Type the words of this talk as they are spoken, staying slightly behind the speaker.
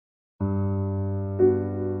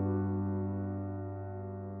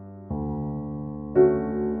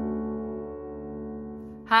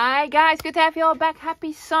guys, good to have you all back.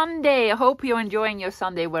 Happy Sunday. I hope you're enjoying your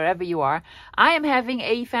Sunday wherever you are. I am having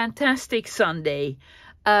a fantastic Sunday.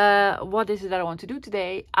 What is it that I want to do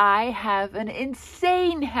today? I have an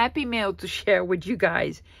insane happy mail to share with you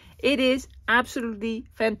guys. It is absolutely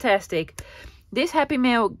fantastic. This happy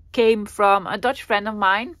mail came from a Dutch friend of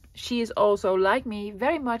mine. She is also, like me,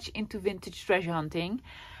 very much into vintage treasure hunting.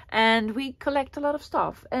 And we collect a lot of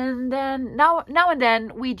stuff. And then now and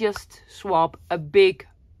then we just swap a big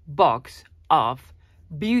box of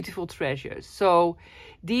beautiful treasures. So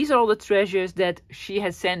these are all the treasures that she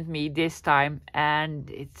has sent me this time. And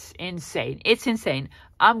it's insane. It's insane.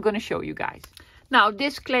 I'm going to show you guys. Now,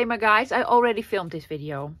 disclaimer guys, I already filmed this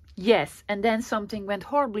video. Yes, and then something went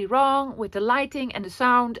horribly wrong with the lighting and the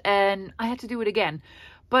sound. And I had to do it again.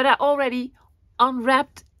 But I already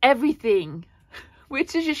unwrapped everything.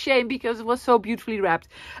 Which is a shame because it was so beautifully wrapped.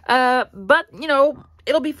 But, you know,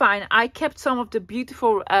 it'll be fine. I kept some of the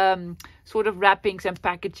beautiful sort of wrappings and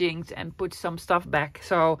packagings and put some stuff back.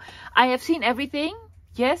 So I have seen everything.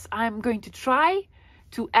 Yes, I'm going to try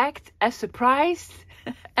to act as surprised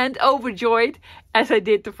and overjoyed as I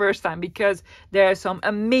did the first time. Because there are some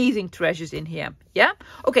amazing treasures in here. Yeah?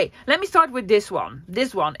 Okay, let me start with this one.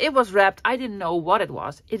 This one, it was wrapped. I didn't know what it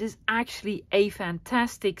was. It is actually a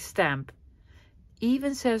fantastic stamp.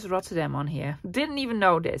 Even says Rotterdam on here. Didn't even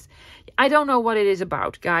know this. I don't know what it is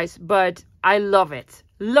about, guys, but I love it.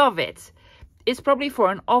 Love it. It's probably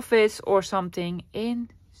for an office or something. I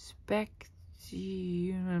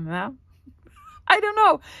don't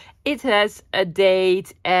know. It has a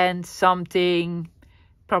date and something,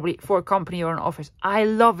 probably for a company or an office. I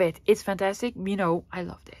love it. It's fantastic. You know, I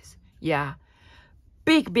love this. Yeah.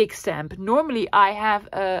 Big stamp. Normally I have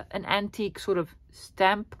an antique sort of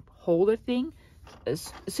stamp holder thing.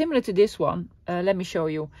 Similar to this one. Let me show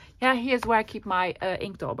you. Yeah, here's where I keep my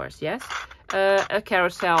ink daubers. Yes, a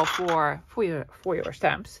carousel for your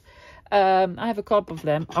stamps. I have a couple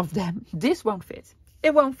of them. This won't fit.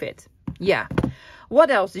 It won't fit. Yeah.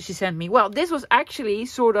 What else did she send me? Well, this was actually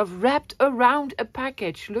sort of wrapped around a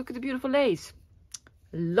package. Look at the beautiful lace.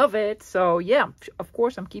 Love it. So yeah, of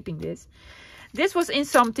course I'm keeping this. This was in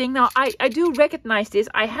something. Now, I do recognize this.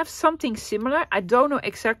 I have something similar. I don't know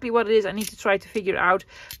exactly what it is. I need to try to figure it out.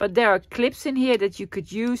 But there are clips in here that you could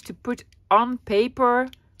use to put on paper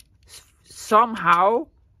somehow.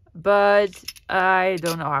 But I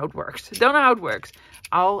don't know how it works. Don't know how it works.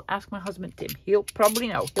 I'll ask my husband, Tim. He'll probably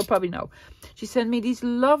know. She sent me these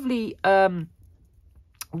lovely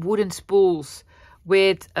wooden spools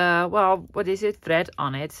with, well, what is it? Thread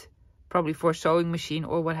on it. Probably for a sewing machine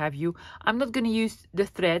or what have you. I'm not going to use the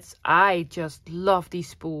threads. I just love these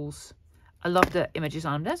spools. I love the images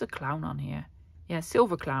on them. There's a clown on here. Yeah,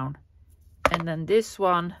 silver clown. And then this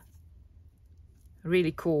one.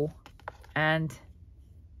 Really cool. And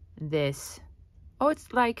this. Oh,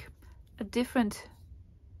 it's like a different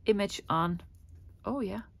image on. Oh,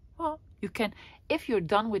 yeah. Well, you can, if you're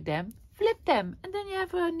done with them, flip them. And then you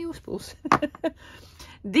have new spools.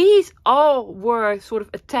 These all were sort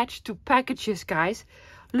of attached to packages, guys.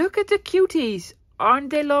 Look at the cuties.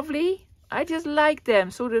 Aren't they lovely? I just like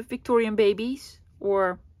them. Sort of Victorian babies.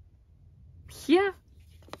 Or, yeah.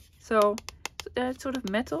 So, sort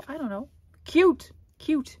of metal. I don't know. Cute.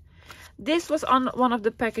 This was on one of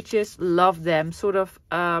the packages. Love them. Sort of,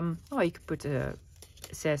 oh, you could put, it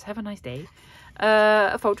says, have a nice day.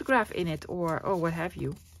 A photograph in it or what have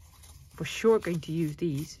you. For sure going to use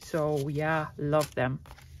these. So yeah, love them.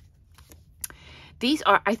 These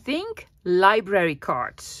are, I think, library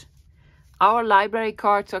cards. Our library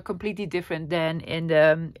cards are completely different than in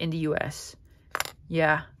the US.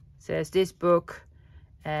 Yeah, it says this book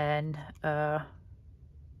and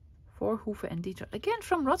for Hoover and Dietrich. Again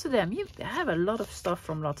from Rotterdam. You have a lot of stuff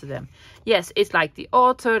from Rotterdam. Yes, it's like the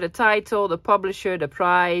author, the title, the publisher, the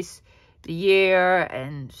price, the year,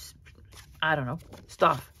 and I don't know,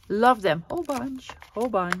 stuff. Love them. Whole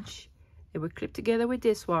bunch. They were clipped together with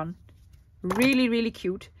this one. Really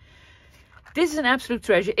cute. This is an absolute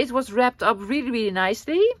treasure. It was wrapped up really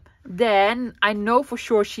nicely. Then I know for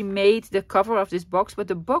sure she made the cover of this box. But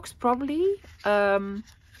the box probably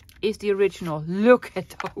is the original. Look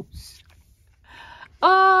at those.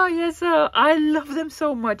 Oh, yes. I love them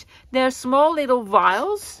so much. They're small little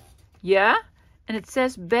vials. Yeah. And it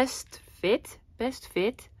says best fit.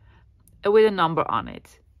 With a number on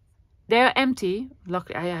it. They're empty.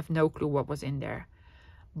 Luckily, I have no clue what was in there.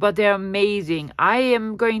 But they're amazing. I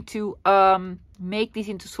am going to make these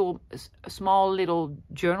into small little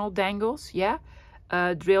journal dangles. Yeah.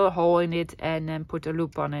 Drill a hole in it and then put a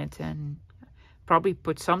loop on it. And probably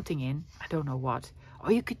put something in. I don't know what.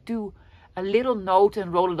 Or you could do a little note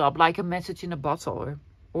and roll it up like a message in a bottle. Or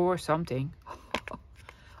or something.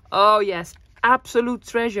 Oh yes, absolute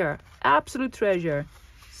treasure. Absolute treasure.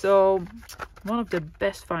 So one of the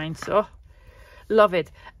best finds. Oh, love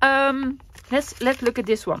it. Let's look at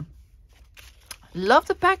this one. Love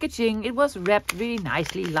the packaging. It was wrapped really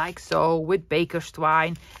nicely, like so, with baker's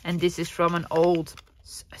twine. And this is from an old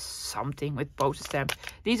something with postage stamp.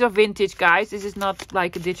 These are vintage, guys. This is not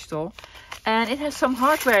like a digital. And it has some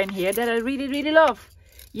hardware in here that I really, really love.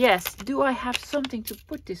 Yes. Do I have something to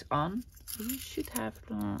put this on? You should have,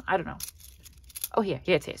 I don't know. Oh, here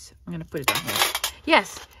it is. I'm going to put it on here.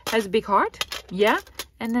 Yes. Has a big heart. Yeah.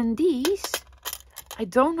 And then these, I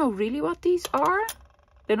don't know really what these are.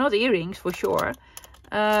 They're not earrings for sure.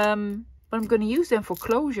 But I'm going to use them for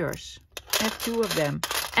closures. I have 2 of them.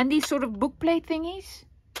 And these sort of book plate thingies.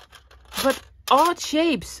 But odd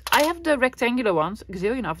shapes. I have the rectangular ones. A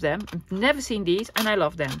gazillion of them. I've never seen these. And I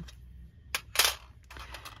love them.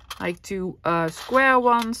 Like 2 square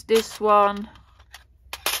ones. This one.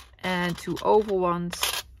 And 2 oval ones.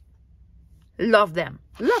 Love them.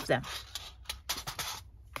 Love them.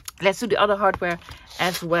 Let's do the other hardware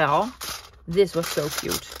as well. This was so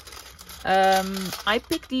cute. I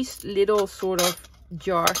pick these little sort of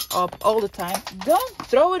jars up all the time. Don't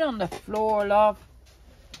throw it on the floor, love.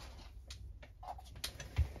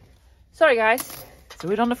 Sorry, guys.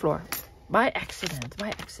 Threw it on the floor. By accident. By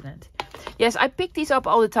accident. Yes, I pick these up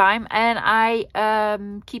all the time. And I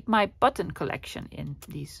keep my button collection in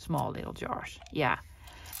these small little jars. Yeah.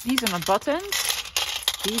 These are not buttons.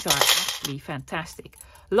 These are actually fantastic.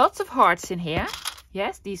 Lots of hearts in here.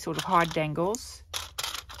 Yes, these sort of heart dangles.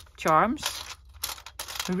 Charms.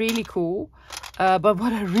 Really cool. But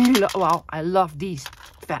what I really love, wow, I love these.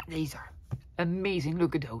 These are amazing.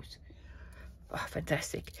 Look at those. Oh,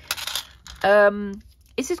 fantastic.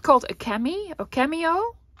 Is it called a cami or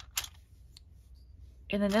cameo?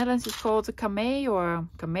 In the Netherlands it's called a cameo or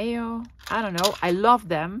cameo. I don't know. I love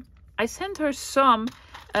them. I sent her some.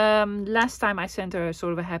 Last time I sent her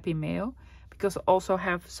sort of a Happymail. Because I also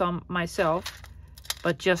have some myself.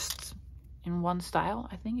 But just in one style.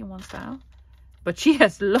 I think in one style. But she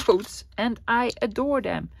has loads. And I adore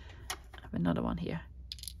them. I have another one here.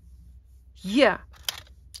 Yeah.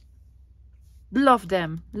 Love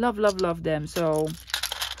them. Love, love, love them. So,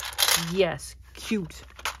 yes. Cute.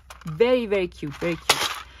 Very, very cute. Very cute.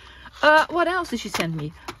 What else did she send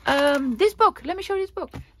me? This book. Let me show you this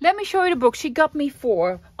book. Let me show you the book. She got me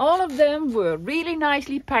 4. All of them were really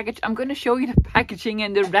nicely packaged. I'm going to show you the packaging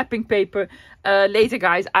and the wrapping paper later,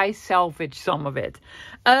 guys. I salvaged some of it.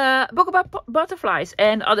 Book about butterflies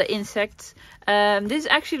and other insects. This is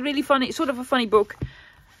actually really funny. Sort of a funny book.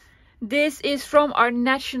 This is from our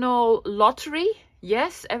national lottery.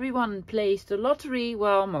 Yes, everyone plays the lottery.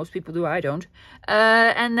 Well, most people do. I don't.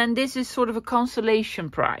 And then this is sort of a consolation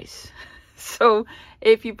prize. So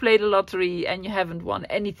if you play the lottery and you haven't won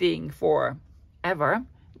anything for ever,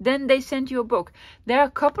 then they send you a book. There are a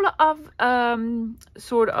couple of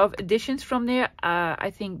sort of editions from there. I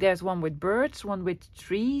think there's one with birds, one with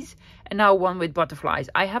trees, and now one with butterflies.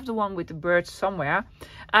 I have the one with the birds somewhere.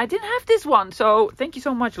 I didn't have this one, so thank you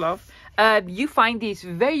so much, love. You find these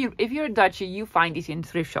if you're a Dutchie, you find these in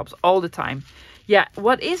thrift shops all the time. Yeah,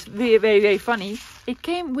 what is very, very, very funny, it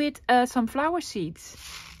came with some flower seeds.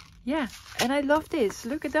 Yeah, and I love this.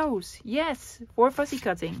 Look at those. Yes, for fussy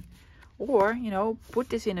cutting. Or, you know, put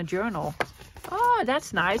this in a journal. Oh,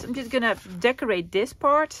 that's nice. I'm just going to decorate this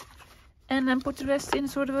part. And then put the rest in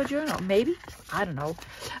sort of a journal. Maybe. I don't know.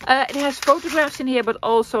 It has photographs in here, but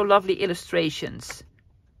also lovely illustrations.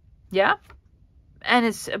 Yeah. And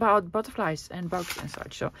it's about butterflies and bugs and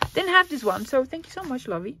such. So, didn't have this one. So, thank you so much,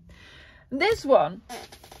 lovey. This one.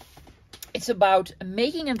 It's about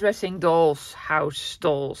making and dressing dolls, house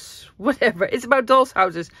dolls, whatever. It's about dolls'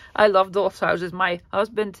 houses. I love dolls' houses. My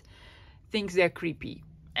husband thinks they're creepy.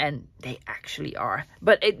 And they actually are.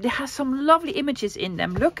 But it has some lovely images in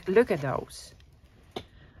them. Look at those.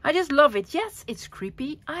 I just love it. Yes, it's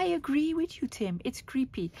creepy. I agree with you, Tim. It's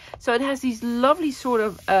creepy. So it has these lovely sort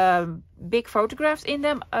of big photographs in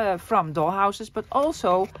them from doll houses. But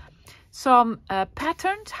also some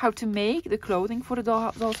patterns how to make the clothing for the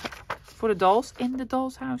dolls in the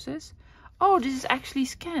dolls' houses. Oh, this is actually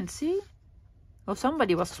scanned. See? Well,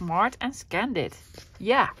 somebody was smart and scanned it.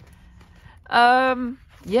 Yeah.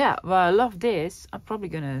 Yeah, well, I love this. I'm probably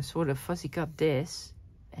gonna sort of fussy cut this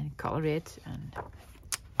and color it. And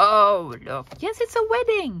oh, look. Yes, it's a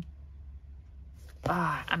wedding.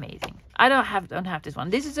 Ah, amazing. I don't have this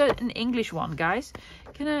one. This is an English one, guys.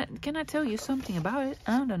 Can I tell you something about it?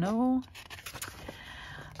 I don't know.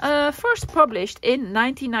 First published in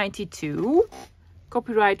 1992.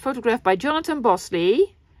 Copyright photographed by Jonathan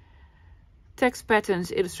Bosley. Text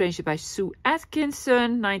patterns, illustration by Sue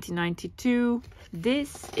Atkinson, 1992.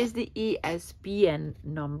 This is the ISBN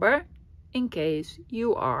number in case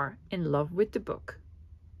you are in love with the book.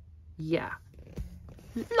 Yeah,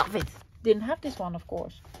 love it. Didn't have this one, of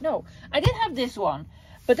course. No, I did have this one,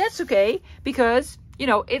 but that's okay because, you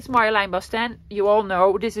know, it's Marjolein Basten. You all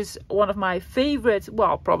know this is one of my favorite,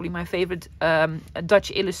 well, probably my favorite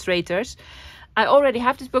Dutch illustrators. I already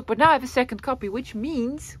have this book, but now I have a second copy, which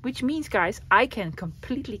means, guys, I can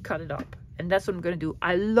completely cut it up. And that's what I'm going to do.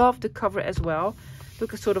 I love the cover as well.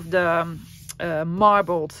 Look at sort of the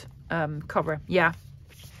marbled cover. Yeah.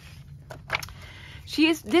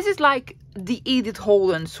 This is like the Edith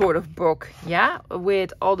Holden sort of book. Yeah.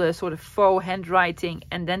 With all the sort of faux handwriting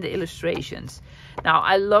and then the illustrations. Now,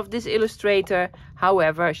 I love this illustrator.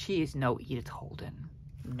 However, she is no Edith Holden.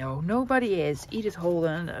 No, nobody is. Edith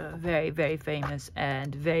Holden, very, very famous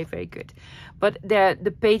and very, very good. But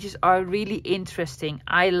the pages are really interesting.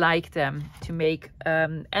 I like them to make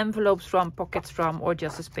envelopes from, pockets from, or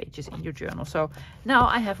just as pages in your journal. So now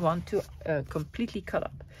I have one to completely cut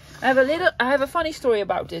up. I have a funny story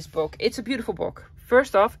about this book. It's a beautiful book.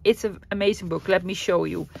 First off, it's an amazing book. Let me show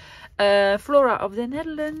you. Flora of the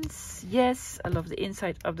Netherlands. Yes, I love the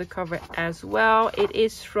inside of the cover as well. It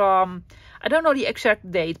is from, I don't know the exact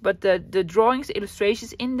date, but the drawings,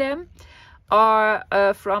 illustrations in them are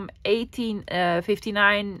from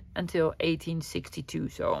 1859 until 1862.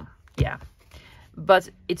 So yeah, but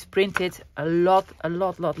it's printed a lot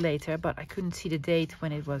later, but I couldn't see the date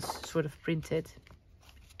when it was sort of printed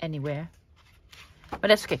anywhere. But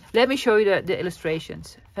that's okay. Let me show you the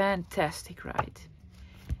illustrations. Fantastic, right?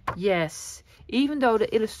 Yes, even though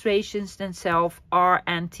the illustrations themselves are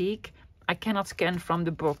antique, I cannot scan from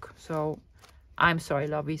the book. So I'm sorry,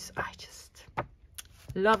 lovies. I just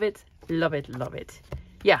love it, love it, love it.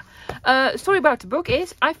 Yeah. Story about the book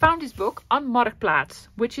is I found this book on Marktplaats,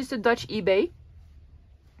 which is the Dutch eBay.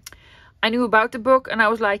 I knew about the book and I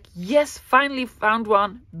was like, yes, finally found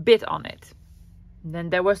one, bid on it. And then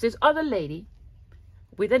there was this other lady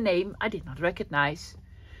with a name I did not recognize.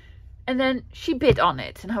 And then she bid on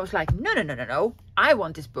it. And I was like, no. I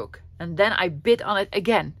want this book. And then I bid on it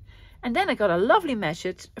again. And then I got a lovely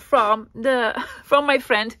message from my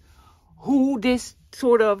friend who this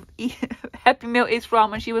sort of Happymail is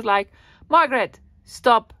from. And she was like, Margaret,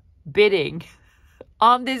 stop bidding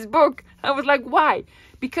on this book. I was like, why?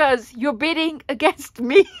 Because you're bidding against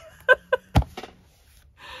me.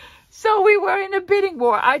 So we were in a bidding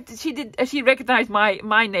war. She recognized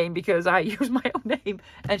my name because I use my own name,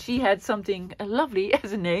 and she had something lovely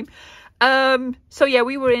as a name. So yeah,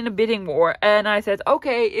 we were in a bidding war, and I said,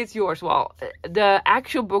 okay, it's yours. Well, the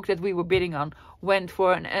actual book that we were bidding on went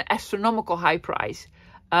for an astronomical high price.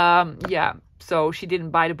 Yeah, so she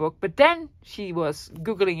didn't buy the book, but then she was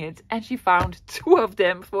Googling it and she found 2 of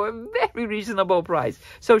them for a very reasonable price.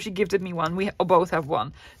 So she gifted me one. We both have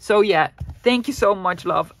one. So yeah, thank you so much,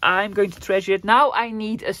 love. I'm going to treasure it. Now I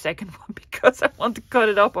need a second one because I want to cut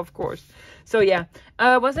it up, of course. So yeah,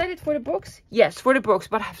 was that it for the books? Yes, for the books,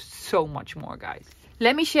 but I have so much more, guys.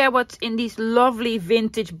 Let me share what's in these lovely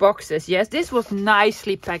vintage boxes. Yes, this was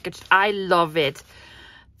nicely packaged. I love it.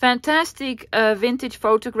 Fantastic vintage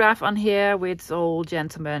photograph on here with old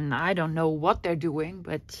gentlemen. I don't know what they're doing,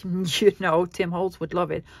 but you know, Tim Holtz would love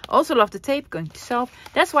it. Also love the tape, going to self.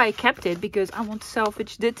 That's why I kept it, because I want to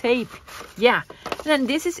salvage the tape. Yeah. And then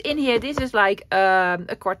this is in here. This is like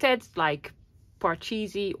a quartet, like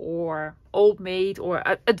Parcheesi or Old Maid or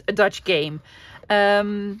a Dutch game.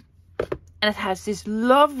 And it has this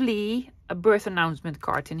lovely birth announcement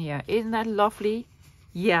card in here. Isn't that lovely?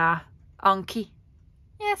 Yeah. Ankie.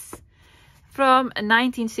 Yes, from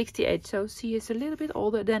 1968. So she is a little bit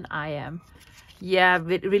older than I am. Yeah,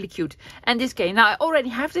 really cute. And this game. Now, I already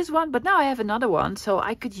have this one, but now I have another one. So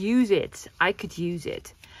I could use it.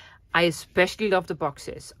 I especially love the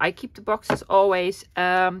boxes. I keep the boxes always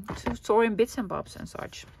to store in bits and bobs and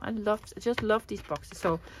such. I just love these boxes.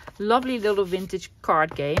 So lovely little vintage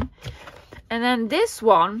card game. And then this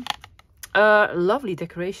one, lovely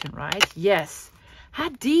decoration, right? Yes.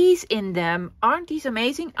 Had these in them. Aren't these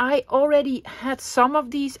amazing? I already had some of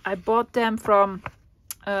these. I bought them from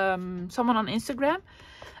someone on Instagram,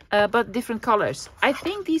 but different colors. I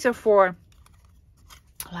think these are for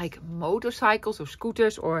like motorcycles or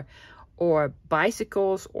scooters or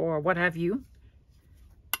bicycles or what have you.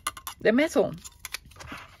 They're metal.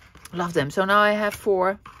 Love them. So now I have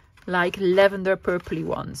 4 like lavender purpley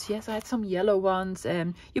ones. Yes, I had some yellow ones,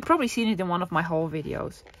 and you've probably seen it in one of my haul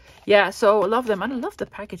videos. Yeah, so I love them. And I love the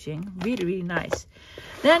packaging. Really, really nice.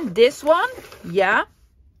 Then this one. Yeah.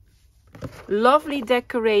 Lovely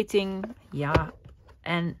decorating. Yeah.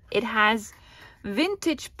 And it has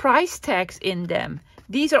vintage price tags in them.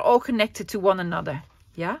 These are all connected to one another.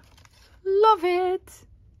 Yeah, love it.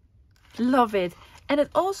 Love it. And it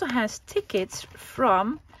also has tickets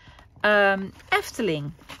from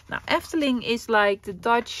Efteling. Now, Efteling is like the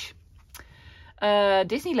Dutch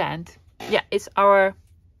Disneyland. Yeah, it's our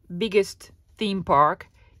biggest theme park.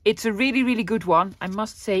 It's a really, really good one, I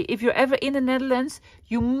must say. If you're ever in the Netherlands,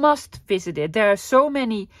 you must visit it. There are so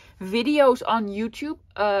many videos on YouTube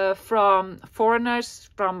from foreigners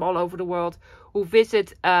from all over the world who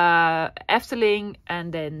visit Efteling,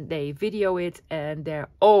 and then they video it, and they're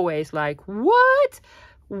always like, what?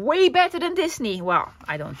 Way better than Disney. Well,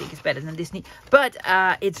 I don't think it's better than Disney, but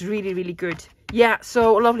it's really, really good. Yeah,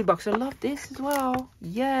 so lovely box. I love this as well.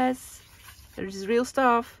 Yes, there's real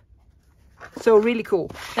stuff. So really cool.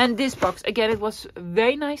 And this box, again, it was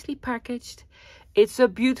very nicely packaged. It's a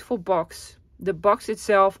beautiful box. The box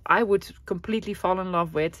itself, I would completely fall in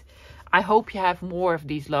love with. I hope you have more of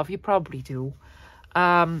these, love. You probably do.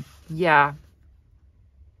 Yeah.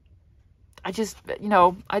 I just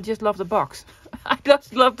love the box. I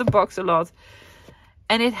just love the box a lot.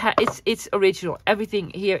 And it's original. Everything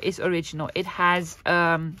here is original. It has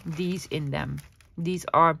these in them. These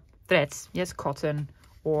are threads. Yes, cotton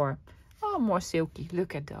or more silky.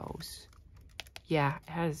 Look at those. Yeah,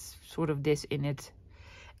 it has sort of this in it.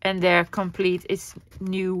 And they're complete. It's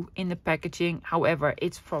new in the packaging. However,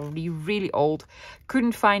 it's probably really old.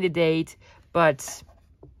 Couldn't find a date. But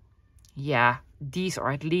yeah, these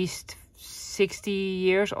are at least 60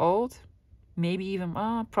 years old. Maybe even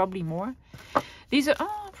probably more. These are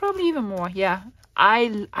probably even more. Yeah,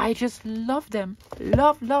 I just love them.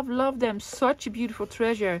 Love them. Such a beautiful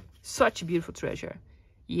treasure. Such a beautiful treasure.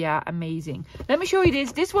 Yeah, amazing. Let me show you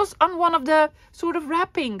this. This was on one of the sort of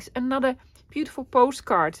wrappings. Another beautiful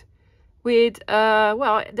postcard with,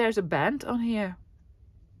 well, there's a band on here.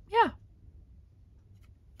 Yeah.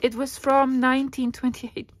 It was from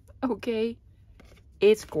 1928. Okay.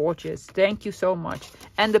 It's gorgeous. Thank you so much.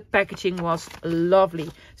 And the packaging was lovely.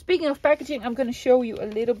 Speaking of packaging, I'm going to show you a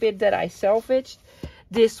little bit that I salvaged.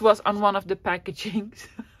 This was on one of the packagings.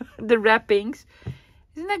 The wrappings.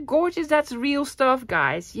 Isn't that gorgeous? That's real stuff,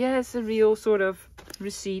 guys. Yes, a real sort of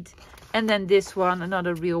receipt. And then this one,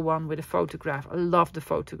 another real one with a photograph. I love the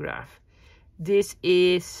photograph. This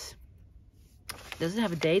is, does it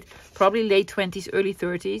have a date? Probably late 20s, early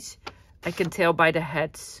 30s. I can tell by the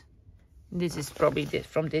hats. This is probably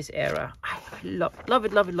from this era. I love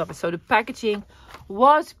it. So the packaging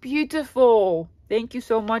was beautiful. Thank you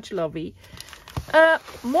so much, lovey.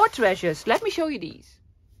 More treasures. Let me show you these.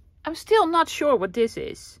 I'm still not sure what this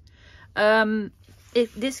is.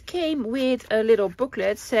 This came with a little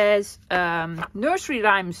booklet. It says nursery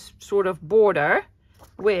rhymes sort of border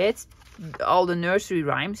with all the nursery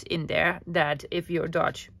rhymes in there that if you're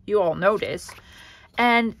Dutch, you all know this.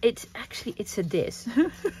 And it's a this.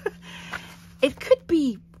 It could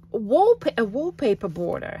be a wallpaper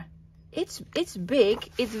border. It's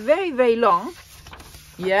big. It's very, very long.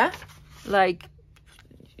 Yeah, like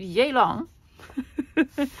yay long.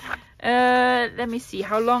 Let me see,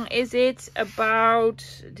 how long is it?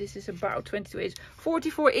 This is about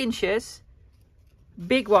 44 inches.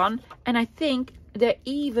 Big one. And I think they're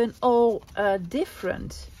even all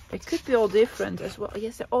different. They could be all different as well.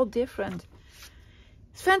 Yes, they're all different.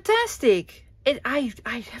 It's fantastic. I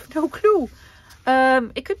have no clue.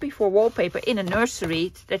 It could be for wallpaper in a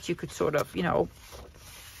nursery that you could sort of,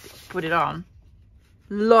 put it on.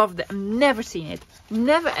 Love that. I've never seen it.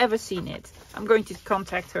 Never ever seen it. I'm going to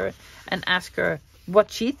contact her and ask her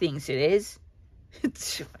what she thinks it is.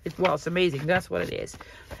 It was amazing. That's what it is.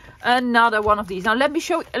 Another one of these. Now let me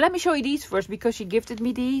show you these first because she gifted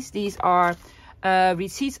me these. These are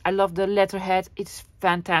receipts. I love the letterhead. It's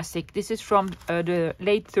fantastic. This is from the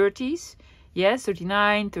late 30s. Yes,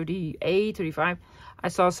 39, 38, 35. I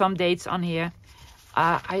saw some dates on here.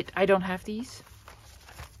 I don't have these.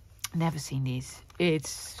 Never seen these.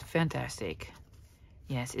 It's fantastic.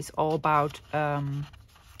 Yes, it's all about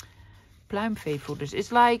pluimveevoeders.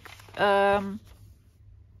 It's like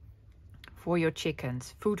for your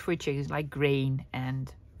chickens. Food for your chickens, like grain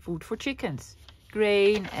and food for chickens.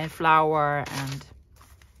 Grain and flour and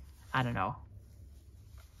I don't know.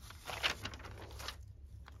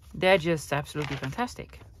 They're just absolutely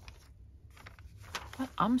fantastic.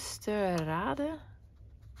 What Amsterrade?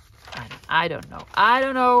 I don't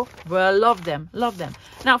know. Well, love them.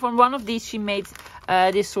 Now, from one of these, she made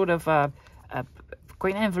this sort of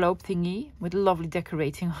coin envelope thingy with lovely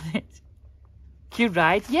decorating on it. Cute,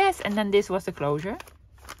 right? Yes, and then this was the closure.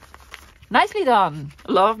 Nicely done.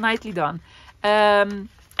 Love, nicely done. And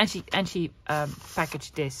she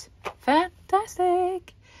packaged this.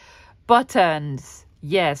 Fantastic. buttons.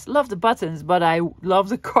 Yes, love the buttons, but I love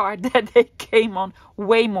the card that they came on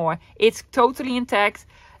way more. It's totally intact.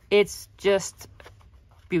 It's just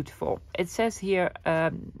beautiful. It says here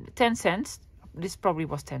 10 cents. This probably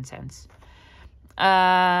was 10 cents.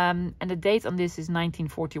 And the date on this is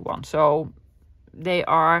 1941. So they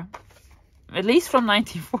are at least from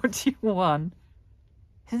 1941.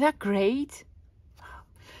 Isn't that great?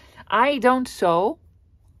 I don't sew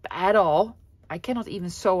at all. I cannot even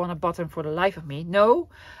sew on a button for the life of me. No,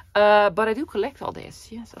 but I do collect all this.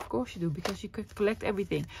 Yes, of course you do, because you could collect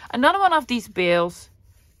everything. Another one of these bales.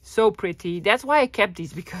 So pretty. That's why I kept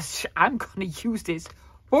these, because I'm gonna use this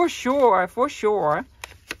for sure, for sure.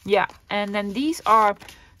 Yeah, and then these are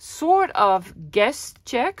sort of guest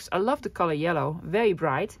checks. I love the color yellow, very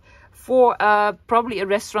bright. For probably a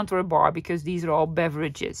restaurant or a bar, because these are all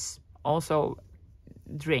beverages. Also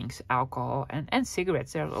drinks, alcohol, and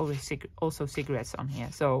cigarettes. There are always also cigarettes on here.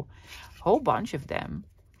 So a whole bunch of them.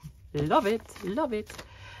 Love it, love it.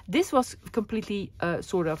 This was completely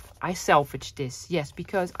sort of, I salvaged this. Yes,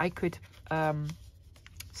 because I could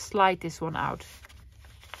slide this one out.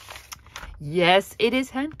 Yes, it is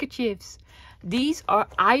handkerchiefs. These are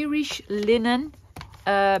Irish linen,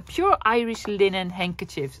 pure Irish linen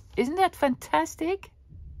handkerchiefs. Isn't that fantastic?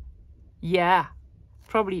 Yeah,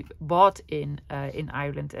 probably bought in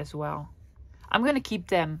Ireland as well. I'm gonna keep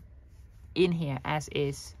them in here as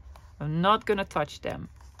is. I'm not gonna touch them.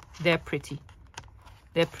 They're pretty.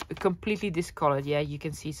 They're completely discolored. Yeah, you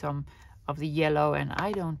can see some of the yellow, and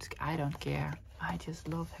I don't care. I just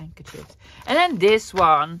love handkerchiefs. And then this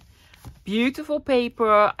one, beautiful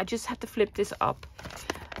paper. I just had to flip this up.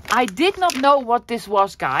 I did not know what this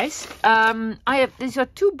was, guys. These are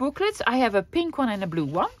two booklets. I have a pink one and a blue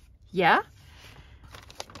one. Yeah.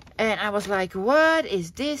 And I was like, what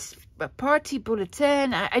is this? A party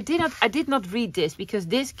bulletin. I did not read this, because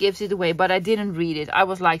this gives it away, but I didn't read it. I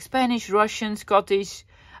was like Spanish, Russian, Scottish,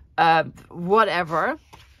 whatever.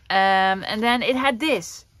 And then it had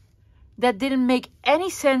this. That didn't make any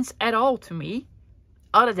sense at all to me,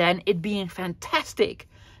 other than it being fantastic.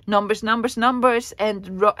 Numbers, numbers, numbers, and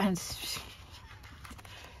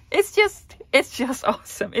it's just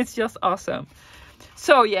awesome. It's just awesome.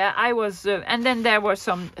 So yeah, I was, and then there were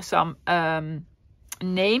some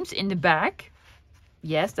names in the back.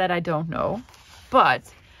 Yes, that I don't know, but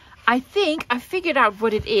I think I figured out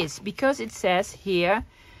what it is, because it says here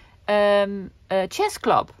chess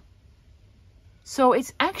club. So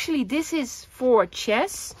it's actually, this is for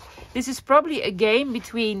chess. This is probably a game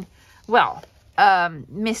between, well,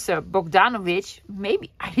 Mr. Bogdanovich, maybe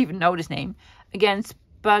I even know this name, against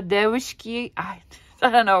Badewski. I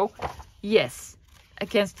don't know. Yes,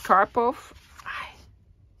 against Karpov.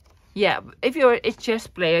 Yeah, if you're a chess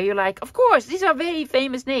player, you're like, of course, these are very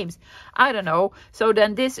famous names. I don't know. So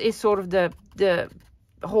then this is sort of the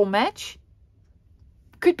whole match.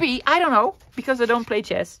 Could be, I don't know, because I don't play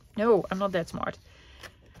chess. No, I'm not that smart.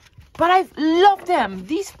 But I love them.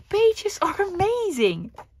 These pages are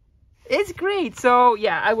amazing. It's great. So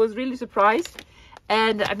yeah, I was really surprised.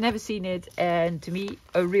 And I've never seen it. And to me,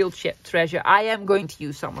 a real treasure. I am going to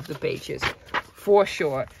use some of the pages for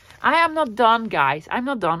sure. I am not done, guys. I'm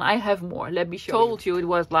not done. I have more. Let me show you. I told you it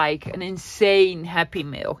was like an insane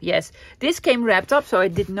Happymail. Yes, this came wrapped up, so I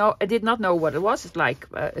did not know what it was. It's like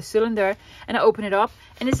a cylinder, and I open it up,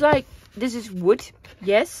 and it's like, this is wood.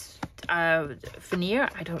 Yes, veneer.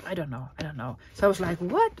 I don't know. So I was like,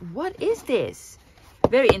 what is this?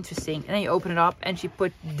 Very interesting. And then you open it up, and she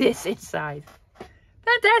put this inside.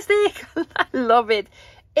 Fantastic. I love it.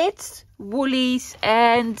 It's woolies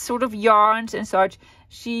and sort of yarns and such.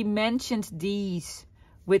 She mentioned these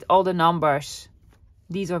with all the numbers.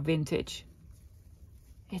 These are vintage.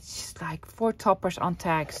 It's just like 4 toppers on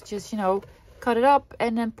tags. Just, you know, cut it up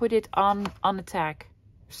and then put it on a tag.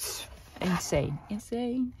 Insane.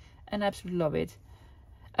 Insane. And I absolutely love it.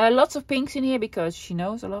 Lots of pinks in here, because she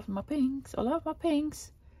knows I love my pinks. I love my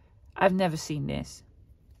pinks. I've never seen this.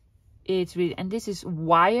 It's really, and this is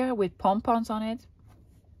wire with pompons on it.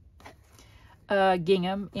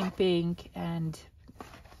 Gingham in pink and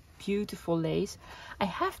beautiful lace. I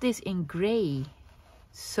have this in grey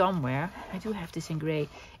somewhere. I do have this in grey.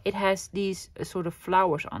 It has these sort of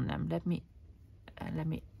flowers on them. Let me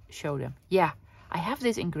show them. Yeah, I have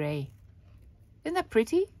this in grey. Isn't that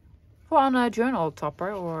pretty? For on a journal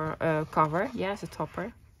topper or a cover. Yeah, it's a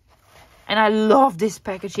topper. And I love this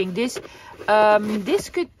packaging. This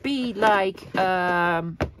could be like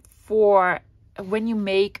for when you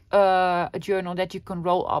make a journal that you can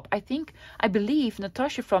roll up. I believe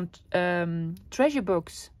Natasha from Treasure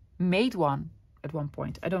Books made one at one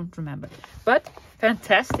point. I don't remember, but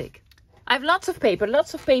fantastic. I have lots of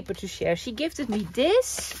paper to share. She gifted me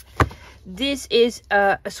this. This is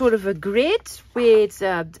a sort of a grid with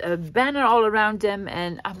a banner all around them,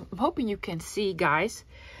 and I'm hoping you can see, guys.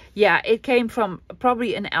 Yeah, it came from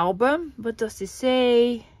probably an album. What does this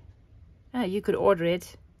say? You could order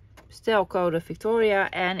it. Style code of Victoria,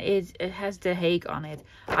 and it has The Hague on it.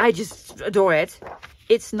 I just adore it.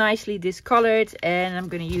 It's nicely discolored, and I'm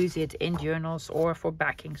going to use it in journals or for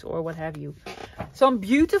backings or what have you. Some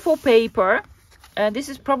beautiful paper. This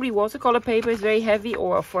is probably watercolor paper. It's very heavy,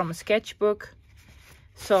 or from a sketchbook.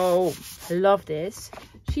 So, I love this.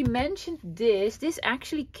 She mentioned this. This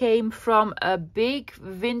actually came from a big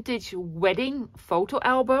vintage wedding photo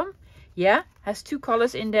album. Yeah, has 2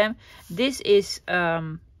 colors in them. This is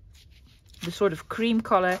the sort of cream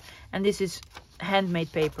color, and this is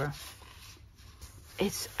handmade paper.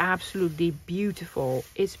 It's absolutely beautiful.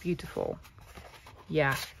 It's beautiful.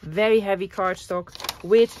 Yeah, very heavy cardstock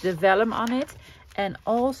with the vellum on it. And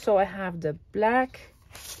also I have the black,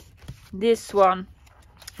 this one,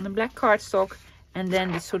 the black cardstock, and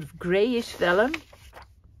then this sort of grayish vellum.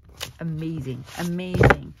 Amazing,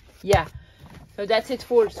 amazing. Yeah, so that's it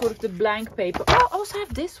for sort of the blank paper. Oh, I also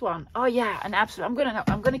have this one. Oh yeah, an absolute.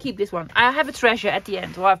 I'm gonna keep this one. I have a treasure at the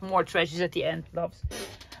end. We'll have more treasures at the end, loves.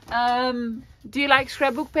 Do you like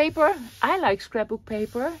scrapbook paper? I like scrapbook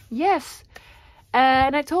paper. Yes.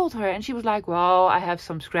 And I told her, and she was like, well, I have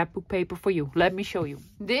some scrapbook paper for you. Let me show you.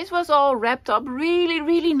 This was all wrapped up really,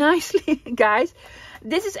 really nicely, guys.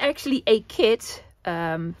 This is actually a kit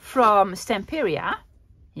from Stamperia.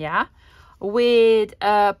 Yeah. With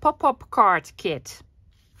a pop-up card kit.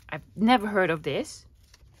 I've never heard of this.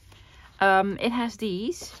 It has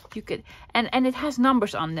these. You could, and it has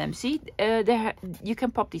numbers on them. See, you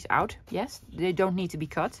can pop these out. Yes, they don't need to be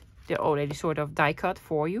cut. They're already sort of die cut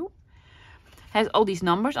for you. Has all these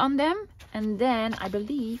numbers on them, and then I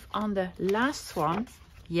believe on the last one,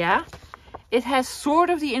 yeah, it has sort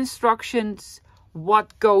of the instructions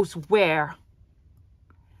what goes where.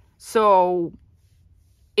 So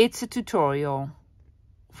it's a tutorial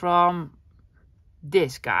from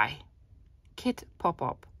this guy, Kit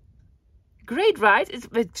Pop-Up. Great, right?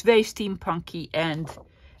 It's very steampunky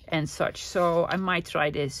and such. So I might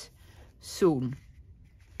try this soon.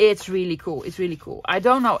 It's really cool. It's really cool. I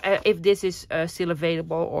don't know if this is still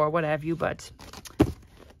available or what have you, but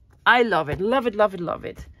I love it. Love it, love it, love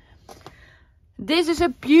it. This is a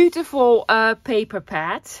beautiful paper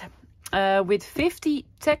pad with 50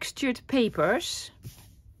 textured papers.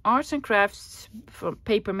 Arts and Crafts from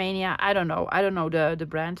Paper Mania. I don't know the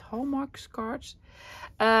brand. Hallmark cards.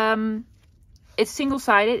 It's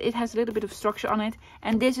single-sided. It has a little bit of structure on it.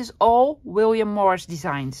 And this is all William Morris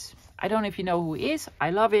designs. I don't know if you know who he is. I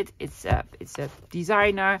love it. It's a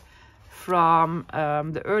designer from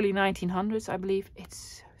the early 1900s, I believe.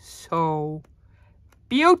 It's so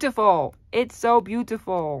beautiful. It's so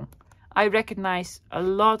beautiful. I recognize a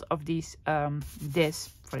lot of these, this,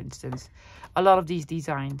 for instance, a lot of these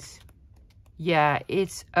designs. Yeah,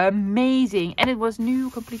 it's amazing. And it was new,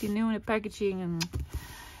 completely new in the packaging. And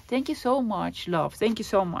thank you so much, love. Thank you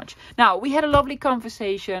so much. Now, we had a lovely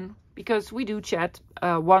conversation, because we do chat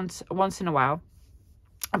once in a while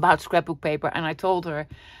about scrapbook paper, and I told her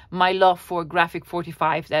my love for Graphic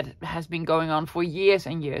 45 that has been going on for years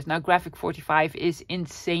and years. Now, Graphic 45 is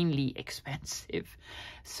insanely expensive,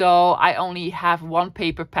 so I only have one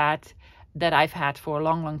paper pad that I've had for a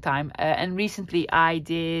long time, and recently I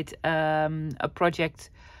did a project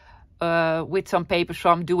with some papers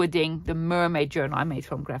from Do a Ding, the mermaid journal I made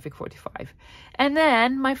from Graphic 45. And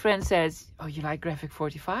then my friend says, oh, you like Graphic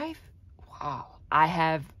 45? Wow, I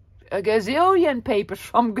have a gazillion papers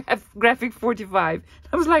from Graphic 45.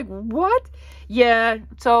 I was like, what? Yeah,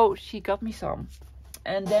 so she got me some.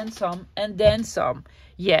 And then some, and then some.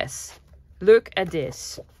 Yes, look at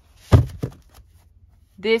this.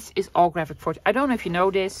 This is all Graphic 45. I don't know if you know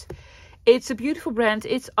this. It's a beautiful brand.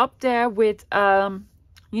 It's up there with...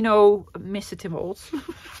 you know, Mr. Tim Holtz,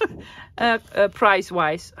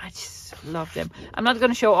 price-wise. I just love them. I'm not going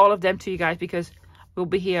to show all of them to you guys because we'll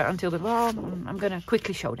be here until the... Well, I'm going to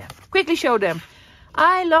quickly show them. Quickly show them.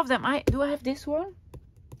 I love them. Do I have this one?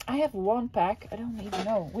 I have one pack. I don't even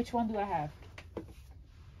know. Which one do I have?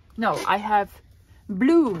 No, I have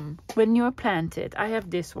Bloom When You're Planted. I have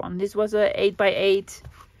this one. This was a 8x8.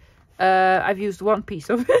 I've used one piece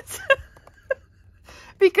of it.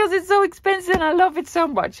 Because it's so expensive and I love it so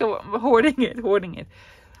much. So I'm hoarding it.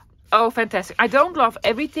 Oh, fantastic. I don't love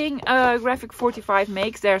everything Graphic 45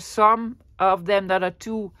 makes. There's some of them that are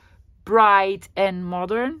too bright and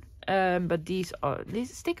modern. But these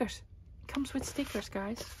stickers. It comes with stickers,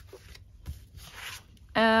 guys.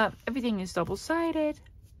 Everything is double-sided.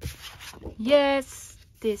 Yes,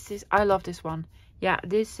 this is, I love this one. Yeah,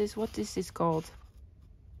 this is, what is this called?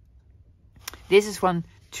 This is from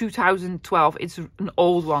 2012. It's an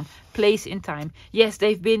old one. Place in Time. Yes,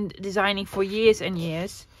 they've been designing for years and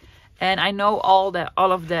years. And I know all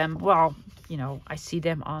of them. Well, you know, I see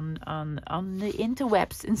them on the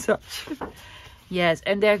interwebs and such. Yes,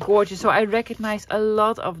 and they're gorgeous. So I recognize a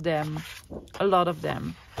lot of them. A lot of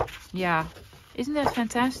them. Yeah. Isn't that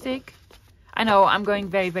fantastic? I know I'm going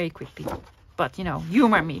very, very quickly. But, you know,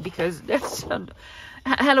 humor me, because that's a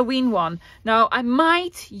Halloween one. Now, I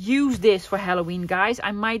might use this for Halloween, guys.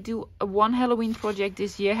 I might do one Halloween project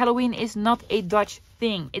this year. Halloween is not a Dutch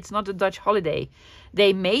thing. It's not a Dutch holiday.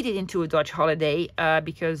 They made it into a Dutch holiday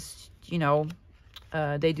because, you know,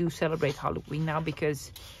 they do celebrate Halloween now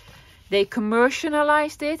because they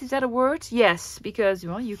commercialized it. Is that a word? Yes, because,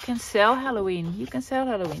 well, you can sell Halloween. You can sell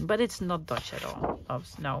Halloween, but it's not Dutch at all. Oh,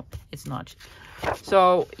 no, it's not.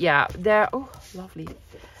 So, yeah, oh, lovely.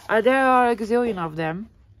 There are a gazillion of them,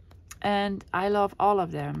 and I love all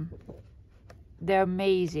of them. They're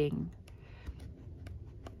amazing.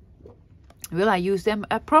 Will I use them?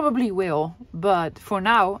 I probably will, but for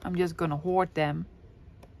now, I'm just gonna hoard them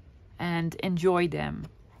and enjoy them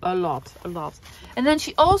a lot, a lot. And then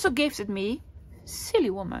she also gifted me, silly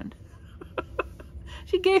woman.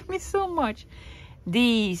 She gave me so much.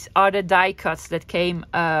 These are the die cuts that came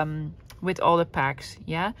with all the packs.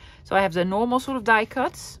 Yeah, so I have the normal sort of die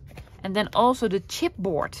cuts, and then also the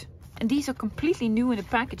chipboard, and these are completely new in the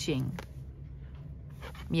packaging.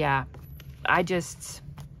 Yeah, I just,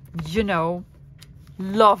 you know,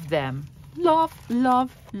 love them. Love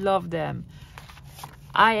them.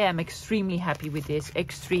 I am extremely happy with this,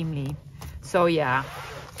 extremely. So yeah,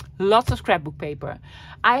 lots of scrapbook paper.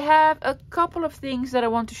 I have a couple of things that I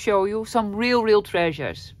want to show you, some real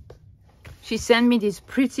treasures. She sent me this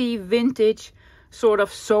pretty vintage sort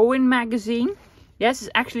of sewing magazine. Yes,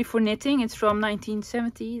 it's actually for knitting. It's from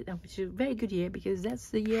 1970, which is a very good year because that's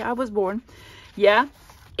the year I was born. Yeah,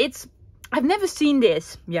 I've never seen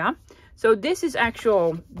this. Yeah, so this is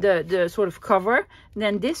the sort of cover. And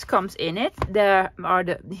then this comes in it.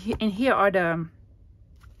 Here are the,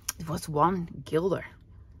 it was one guilder.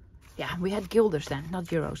 Yeah, we had guilders then, not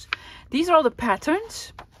euros. These are all the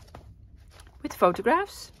patterns with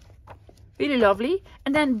photographs. Really lovely.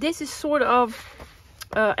 And then this is sort of,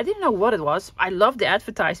 I didn't know what it was. I love the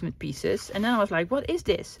advertisement pieces. And then I was like, what is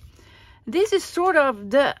this? This is sort of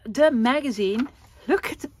the magazine.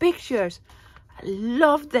 Look at the pictures. I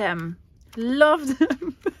love them. Love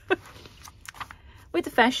them. With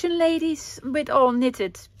the fashion ladies, with all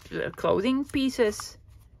knitted clothing pieces.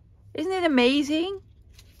 Isn't it amazing?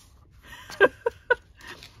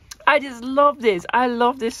 I just love this. I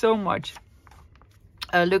love this so much.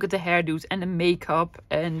 Look at the hairdos and the makeup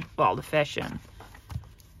and, well, the fashion.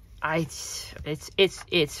 It's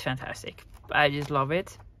fantastic. I just love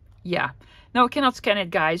it. Yeah. No, I cannot scan it,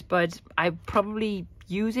 guys, but I probably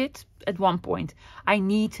use it at one point. I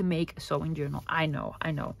need to make a sewing journal. I know.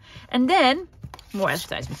 And then more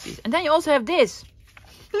advertisements, please. And then you also have this.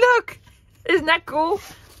 Look, isn't that cool?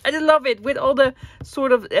 I just love it, with all the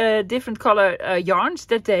sort of different color yarns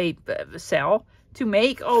that they sell to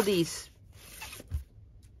make all these.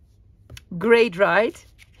 Great, right?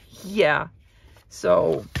 Yeah.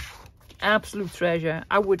 So, absolute treasure.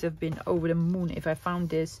 I would have been over the moon if I found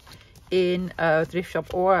this in a thrift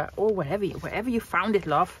shop or wherever you found it,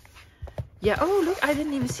 love. Yeah. Oh, look, I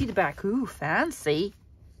didn't even see the back. Ooh, fancy.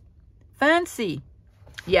 Fancy.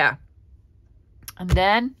 Yeah. And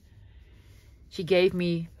then she gave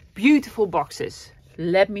me beautiful boxes.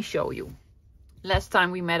 Let me show you. Last time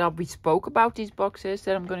we met up, we spoke about these boxes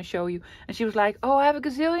that I'm going to show you. And she was like, oh, I have a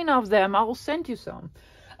gazillion of them. I will send you some.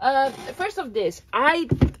 First of this, I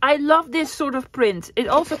love this sort of print. It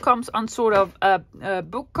also comes on sort of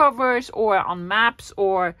book covers or on maps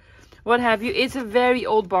or what have you. It's a very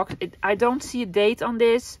old box. I don't see a date on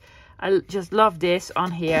this. I just love this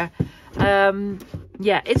on here.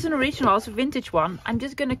 Yeah, it's an original. It's a vintage one. I'm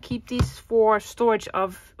just going to keep these for storage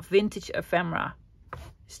of vintage ephemera.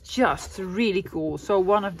 It's just really cool. So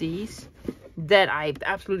one of these that I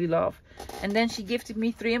absolutely love. And then she gifted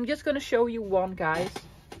me 3. I'm just going to show you one, guys.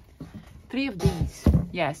 3 of these.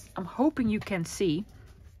 Yes, I'm hoping you can see.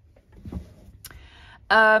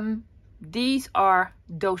 These are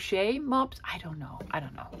dossier mobs. I don't know.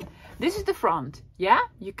 This is the front. Yeah,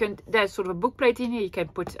 you can, there's sort of a book plate in here. You can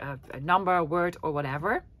put a number, a word, or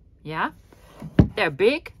whatever. Yeah, they're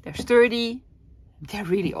big, they're sturdy, they're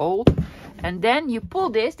really old. And then you pull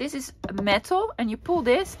this is metal, and you pull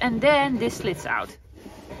this, and then this slits out.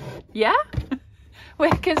 Yeah, where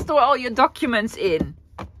you can store all your documents in.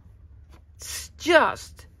 It's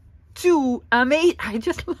just too amazing. I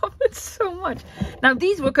just love it so much. Now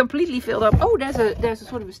these were completely filled up. Oh, there's a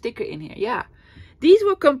sort of a sticker in here. Yeah, these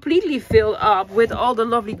were completely filled up with all the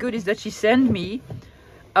lovely goodies that she sent me.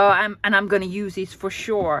 And I'm gonna use these for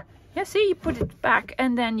sure. Yeah, see, you put it back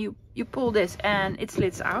and then you pull this and it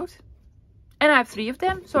slits out. And I have 3 of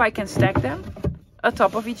them, so I can stack them on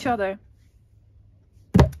top of each other.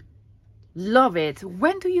 Love it.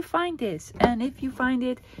 When do you find this? And if you find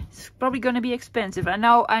it, it's probably gonna be expensive. I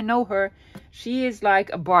know her. She is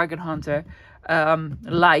like a bargain hunter,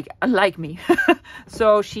 like me.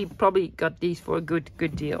 So she probably got these for a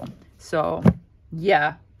good deal. So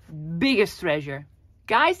yeah, biggest treasure.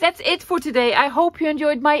 Guys, that's it for today. I hope you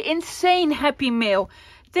enjoyed my insane happy mail.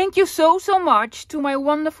 Thank you so much to my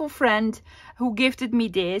wonderful friend who gifted me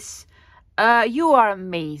this. You are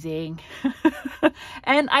amazing.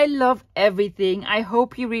 And I love everything. I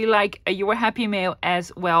hope you really like your happy mail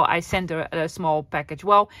as well. I sent her a small package.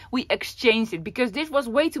 Well, we exchanged it because this was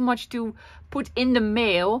way too much to put in the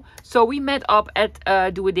mail. So we met up at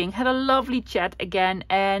Do a Ding, had a lovely chat again,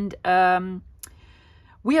 and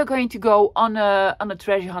we are going to go on a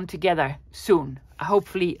treasure hunt together soon.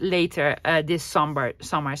 Hopefully later this summer.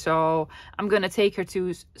 So I'm gonna take her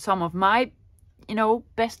to some of my, you know,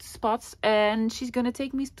 best spots, and she's gonna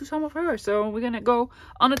take me to some of hers. So we're gonna go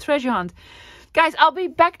on a treasure hunt. Guys, I'll be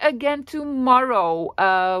back again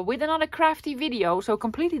tomorrow with another crafty video, so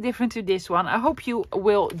completely different to this one. I hope you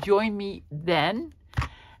will join me then.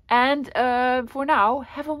 And for now,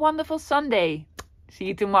 have a wonderful Sunday. See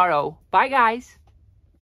you tomorrow. Bye, guys.